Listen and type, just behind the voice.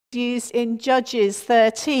used in Judges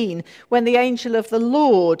 13 when the angel of the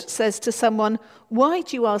Lord says to someone, "Why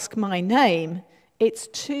do you ask my name? It's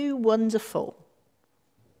too wonderful."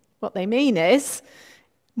 What they mean is,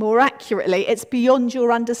 more accurately, it's beyond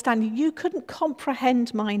your understanding. You couldn't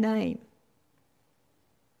comprehend my name.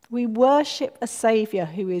 We worship a Saviour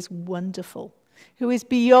who is wonderful, who is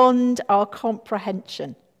beyond our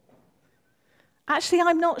comprehension. Actually,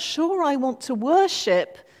 I'm not sure I want to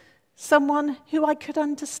worship someone who I could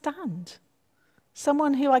understand,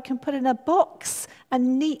 someone who I can put in a box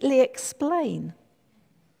and neatly explain.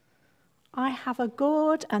 I have a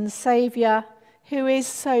God and Saviour who is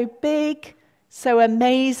so big, so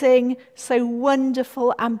amazing, so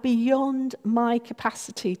wonderful, and beyond my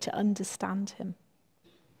capacity to understand him.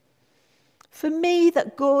 For me,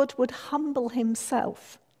 that God would humble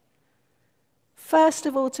himself, first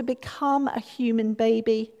of all, to become a human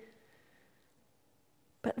baby,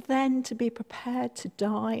 but then to be prepared to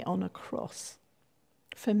die on a cross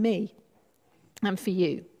for me and for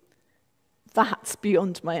you. That's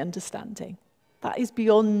beyond my understanding. That is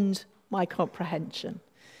beyond my comprehension.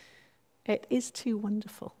 It is too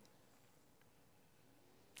wonderful.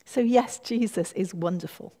 So yes, Jesus is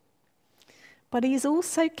wonderful, but he is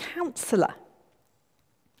also Counsellor.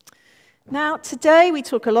 Now, today we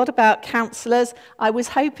talk a lot about counsellors. I was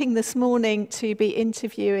hoping this morning to be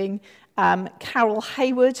interviewing Carol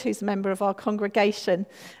Hayward, who's a member of our congregation.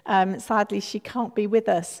 Sadly, she can't be with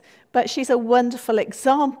us, but she's a wonderful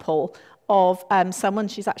example of someone.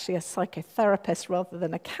 She's actually a psychotherapist rather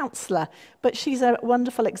than a counsellor, but she's a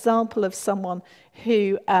wonderful example of someone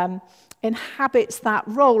who inhabits that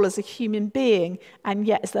role as a human being, and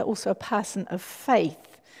yet is also a person of faith.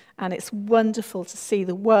 And it's wonderful to see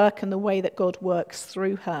the work and the way that God works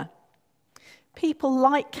through her. People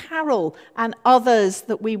like Carol and others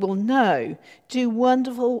that we will know do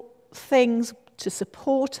wonderful things to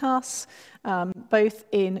support us, both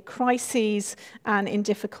in crises and in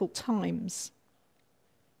difficult times.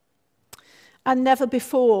 And never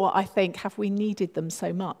before, I think, have we needed them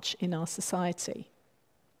so much in our society.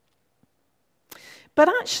 But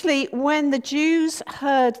actually, when the Jews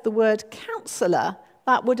heard the word counsellor,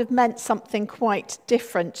 that would have meant something quite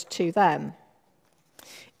different to them.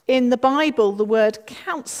 In the Bible, the word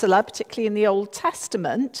counsellor, particularly in the Old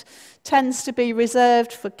Testament, tends to be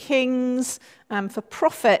reserved for kings, for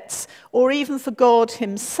prophets, or even for God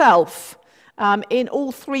himself. In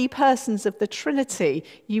all three persons of the Trinity,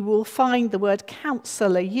 you will find the word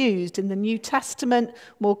counsellor used in the New Testament,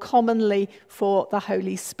 more commonly for the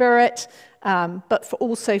Holy Spirit, but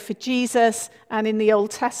also for Jesus, and in the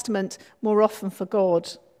Old Testament, more often for God.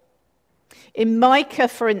 In Micah,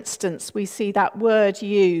 for instance, we see that word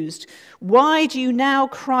used. Why do you now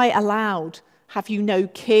cry aloud? Have you no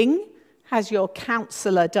king? Has your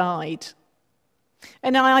counselor died?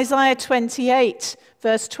 And in Isaiah 28,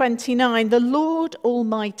 verse 29, the Lord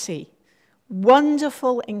Almighty,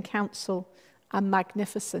 wonderful in counsel and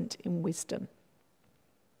magnificent in wisdom.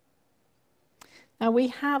 Now, we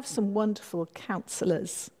have some wonderful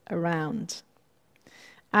counselors around,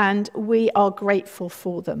 and we are grateful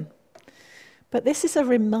for them. But this is a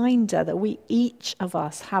reminder that we, each of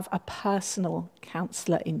us, have a personal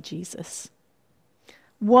counsellor in Jesus.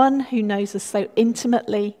 One who knows us so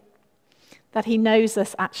intimately that he knows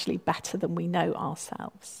us actually better than we know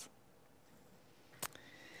ourselves.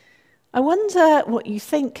 I wonder what you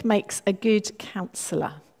think makes a good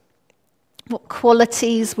counsellor. What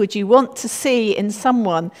qualities would you want to see in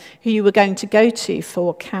someone who you were going to go to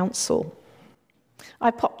for counsel?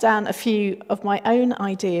 I popped down a few of my own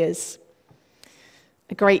ideas.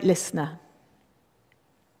 A great listener.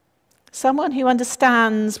 Someone who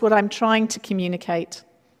understands what I'm trying to communicate.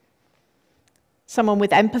 Someone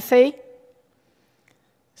with empathy.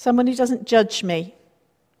 Someone who doesn't judge me.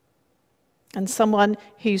 And someone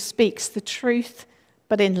who speaks the truth,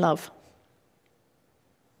 but in love.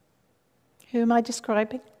 Who am I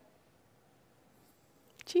describing?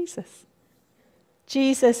 Jesus.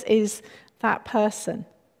 Jesus is that person.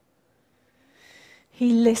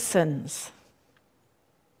 He listens.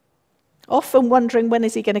 Often wondering when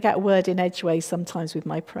is he going to get a word in edgeways sometimes with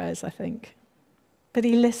my prayers, I think. But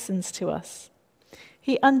he listens to us.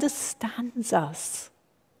 He understands us.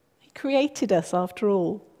 He created us after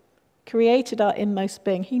all. Created our inmost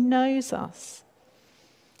being. He knows us.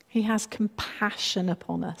 He has compassion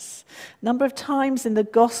upon us. A number of times in the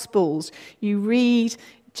Gospels, you read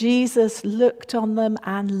Jesus looked on them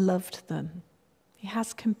and loved them. He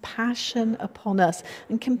has compassion upon us.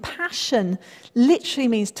 And compassion literally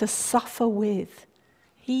means to suffer with.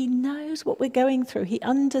 He knows what we're going through. He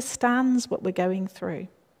understands what we're going through.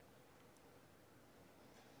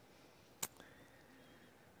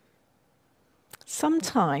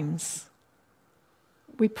 Sometimes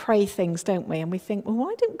we pray things, don't we? And we think, well,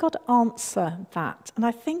 why didn't God answer that? And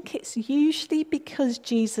I think it's usually because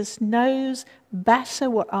Jesus knows better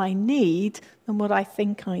what I need than what I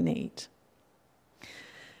think I need.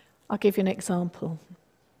 I'll give you an example.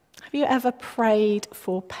 Have you ever prayed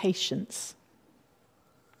for patience?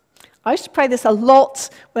 I used to pray this a lot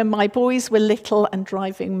when my boys were little and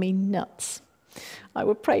driving me nuts. I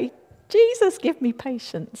would pray, Jesus, give me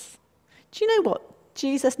patience. Do you know what?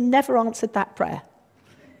 Jesus never answered that prayer.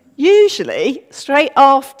 Usually, straight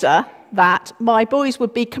after that, my boys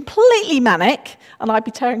would be completely manic and I'd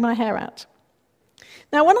be tearing my hair out.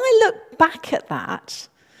 Now, when I look back at that,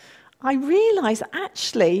 I realise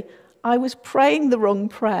actually I was praying the wrong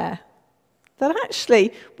prayer. That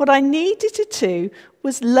actually what I needed to do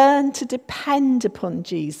was learn to depend upon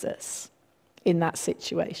Jesus in that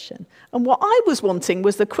situation. And what I was wanting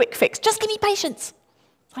was the quick fix. Just give me patience.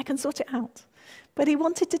 I can sort it out. But he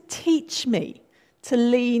wanted to teach me to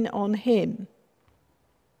lean on him.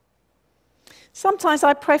 Sometimes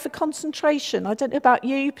I pray for concentration. I don't know about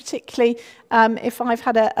you, particularly if I've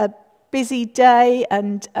had a busy day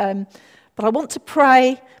but I want to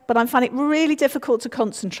pray, but I'm finding it really difficult to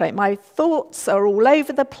concentrate. My thoughts are all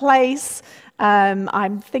over the place.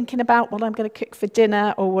 I'm thinking about what I'm going to cook for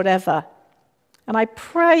dinner or whatever. And I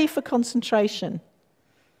pray for concentration.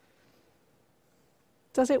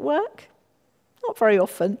 Does it work? Not very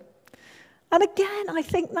often. And again, I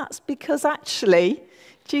think that's because actually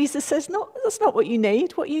Jesus says, no, that's not what you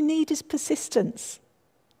need. What you need is persistence.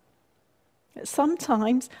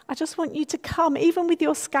 Sometimes I just want you to come, even with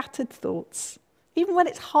your scattered thoughts, even when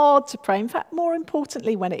it's hard to pray. In fact, more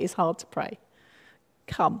importantly, when it is hard to pray.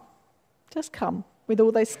 Come. Just come with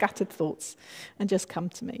all those scattered thoughts and just come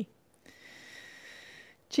to me.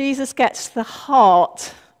 Jesus gets to the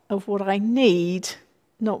heart of what I need,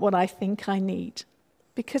 not what I think I need.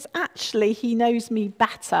 Because actually, he knows me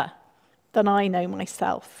better than I know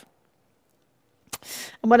myself.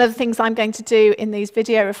 And one of the things I'm going to do in these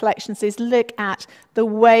video reflections is look at the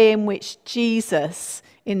way in which Jesus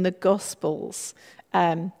in the Gospels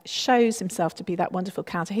shows himself to be that wonderful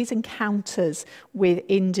counselor. His encounters with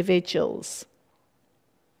individuals.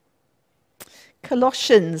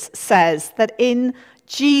 Colossians says that in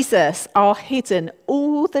Jesus are hidden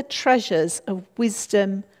all the treasures of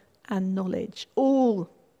wisdom and knowledge. All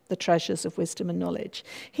the treasures of wisdom and knowledge.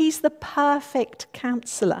 He's the perfect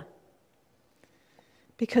counselor.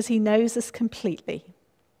 Because he knows us completely.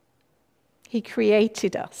 He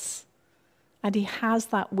created us. And he has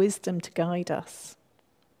that wisdom to guide us.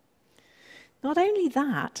 Not only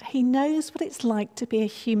that, he knows what it's like to be a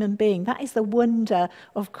human being. That is the wonder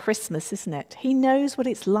of Christmas, isn't it? He knows what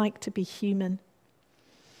it's like to be human.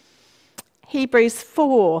 Hebrews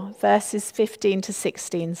 4, verses 15 to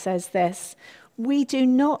 16 says this, we do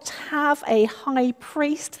not have a high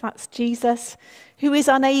priest, that's Jesus, who is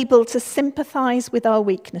unable to sympathize with our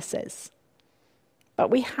weaknesses. But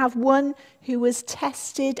we have one who was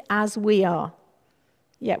tested as we are,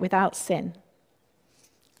 yet without sin.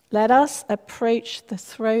 Let us approach the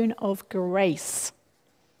throne of grace.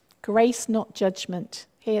 Grace, not judgment.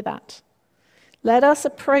 Hear that. Let us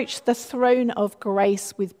approach the throne of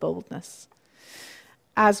grace with boldness,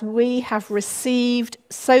 as we have received,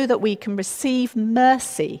 so that we can receive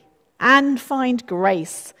mercy and find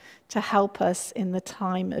grace to help us in the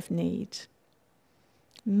time of need.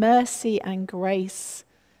 Mercy and grace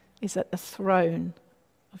is at the throne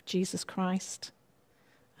of Jesus Christ.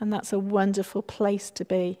 And that's a wonderful place to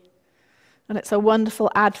be. And it's a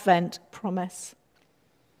wonderful Advent promise.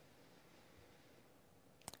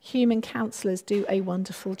 Human counselors do a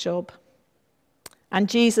wonderful job. And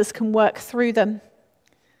Jesus can work through them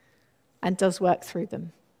and does work through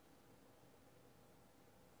them.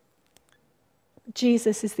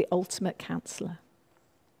 Jesus is the ultimate counselor.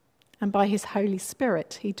 And by his Holy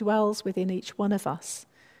Spirit, he dwells within each one of us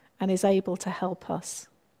and is able to help us.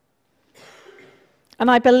 And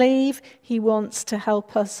I believe he wants to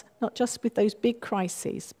help us not just with those big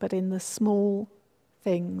crises, but in the small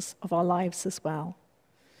things of our lives as well.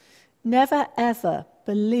 Never ever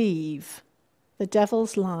believe the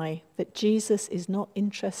devil's lie that Jesus is not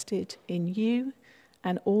interested in you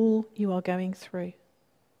and all you are going through.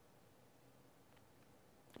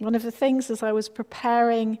 One of the things as I was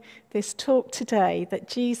preparing this talk today that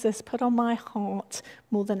Jesus put on my heart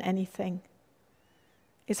more than anything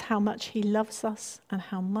is how much he loves us and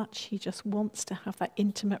how much he just wants to have that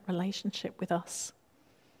intimate relationship with us.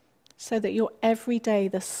 So that your everyday,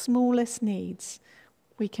 the smallest needs,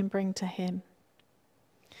 we can bring to him.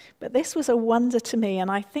 But this was a wonder to me, and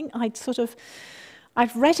I think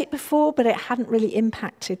I'd read it before, but it hadn't really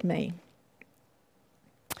impacted me.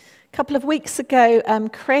 A couple of weeks ago,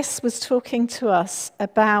 Chris was talking to us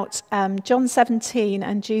about John 17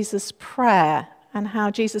 and Jesus' prayer and how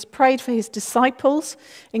Jesus prayed for his disciples,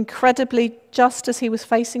 incredibly just as he was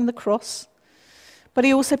facing the cross. But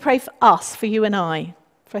he also prayed for us, for you and I,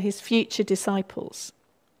 for his future disciples.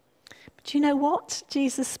 But do you know what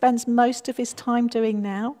Jesus spends most of his time doing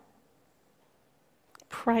now?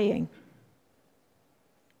 Praying.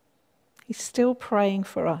 He's still praying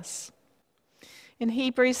for us. In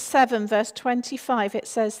Hebrews 7, verse 25, it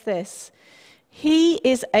says this: He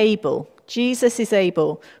is able, Jesus is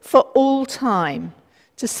able, for all time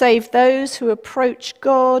to save those who approach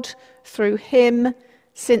God through him,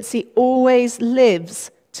 since he always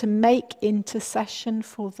lives to make intercession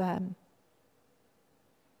for them.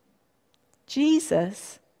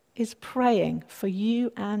 Jesus is praying for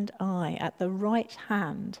you and I at the right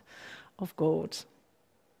hand of God.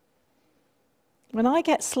 When I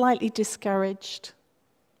get slightly discouraged,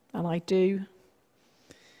 and I do,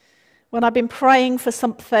 when I've been praying for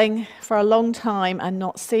something for a long time and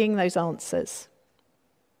not seeing those answers,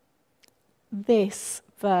 this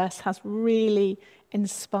verse has really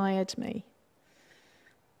inspired me.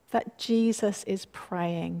 That Jesus is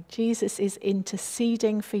praying. Jesus is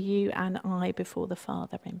interceding for you and I before the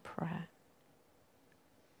Father in prayer.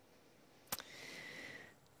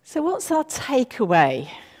 So what's our takeaway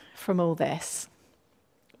from all this?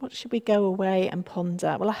 What should we go away and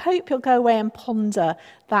ponder? Well, I hope you'll go away and ponder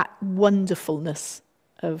that wonderfulness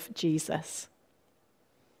of Jesus.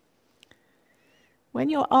 When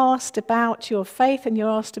you're asked about your faith and you're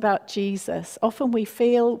asked about Jesus, often we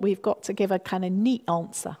feel we've got to give a kind of neat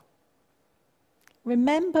answer.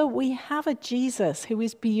 Remember, we have a Jesus who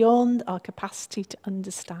is beyond our capacity to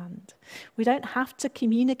understand. We don't have to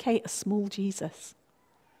communicate a small Jesus.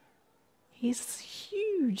 He's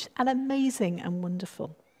huge and amazing and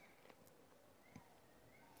wonderful.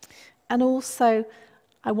 And also,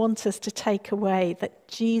 I want us to take away that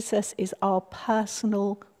Jesus is our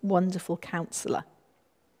personal, wonderful counselor.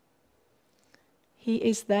 He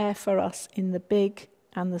is there for us in the big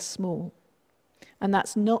and the small. And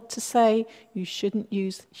that's not to say you shouldn't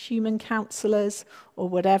use human counselors or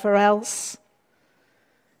whatever else.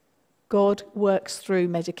 God works through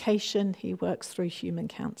medication. He works through human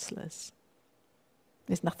counselors.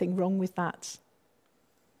 There's nothing wrong with that.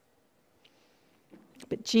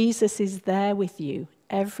 But Jesus is there with you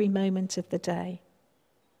every moment of the day.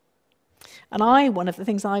 And one of the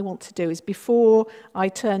things I want to do is, before I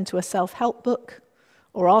turn to a self-help book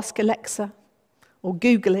or ask Alexa or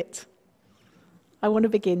Google it, I want to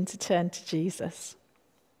begin to turn to Jesus.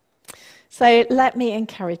 So let me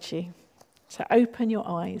encourage you to open your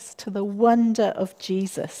eyes to the wonder of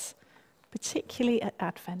Jesus, particularly at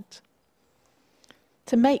Advent.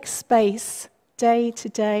 To make space day to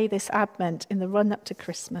day this Advent in the run-up to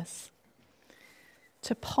Christmas.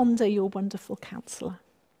 To ponder your wonderful counselor.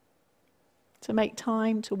 To make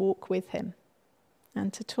time to walk with him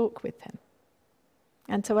and to talk with him.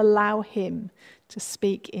 And to allow him to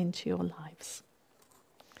speak into your lives.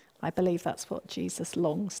 I believe that's what Jesus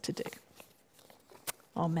longs to do.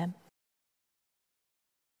 Amen.